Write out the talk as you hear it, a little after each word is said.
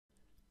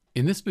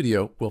In this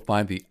video, we'll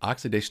find the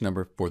oxidation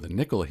number for the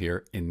nickel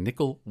here in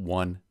nickel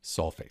 1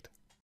 sulfate.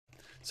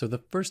 So the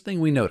first thing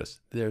we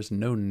notice, there's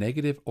no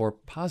negative or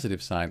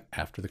positive sign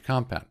after the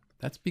compound.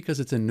 That's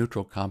because it's a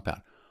neutral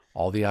compound.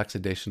 All the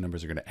oxidation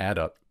numbers are going to add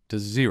up to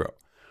 0.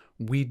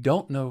 We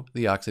don't know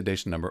the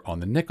oxidation number on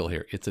the nickel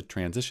here. It's a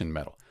transition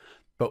metal.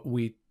 But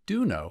we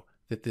do know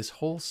that this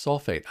whole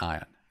sulfate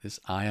ion, this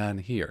ion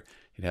here,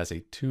 it has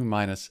a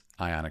 2-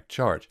 ionic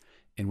charge.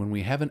 And when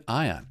we have an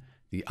ion,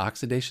 the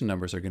oxidation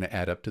numbers are going to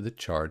add up to the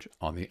charge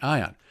on the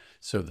ion.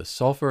 So the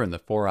sulfur and the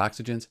 4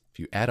 oxygens, if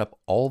you add up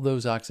all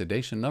those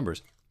oxidation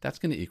numbers, that's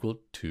going to equal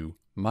 2-.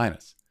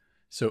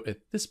 So at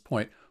this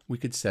point, we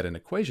could set an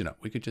equation up.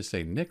 We could just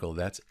say nickel,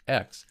 that's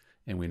X,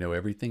 and we know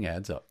everything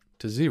adds up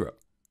to 0.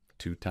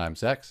 2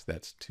 times X,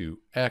 that's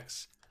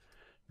 2X.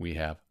 We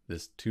have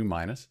this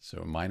 2-,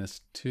 so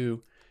minus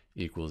 2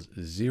 equals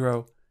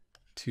 0.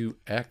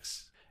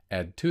 2X,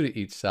 add 2 to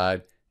each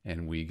side,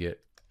 and we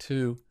get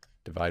 2.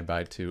 Divide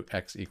by 2,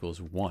 X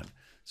equals 1.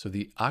 So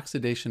the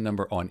oxidation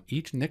number on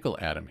each nickel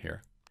atom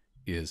here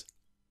is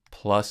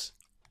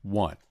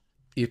 +1.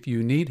 If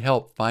you need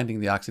help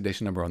finding the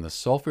oxidation number on the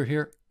sulfur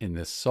here in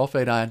this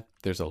sulfate ion,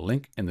 there's a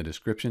link in the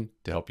description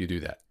to help you do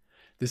that.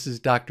 This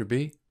is Dr.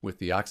 B with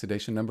the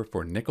oxidation number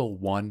for nickel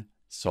 1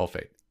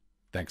 sulfate.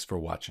 Thanks for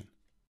watching.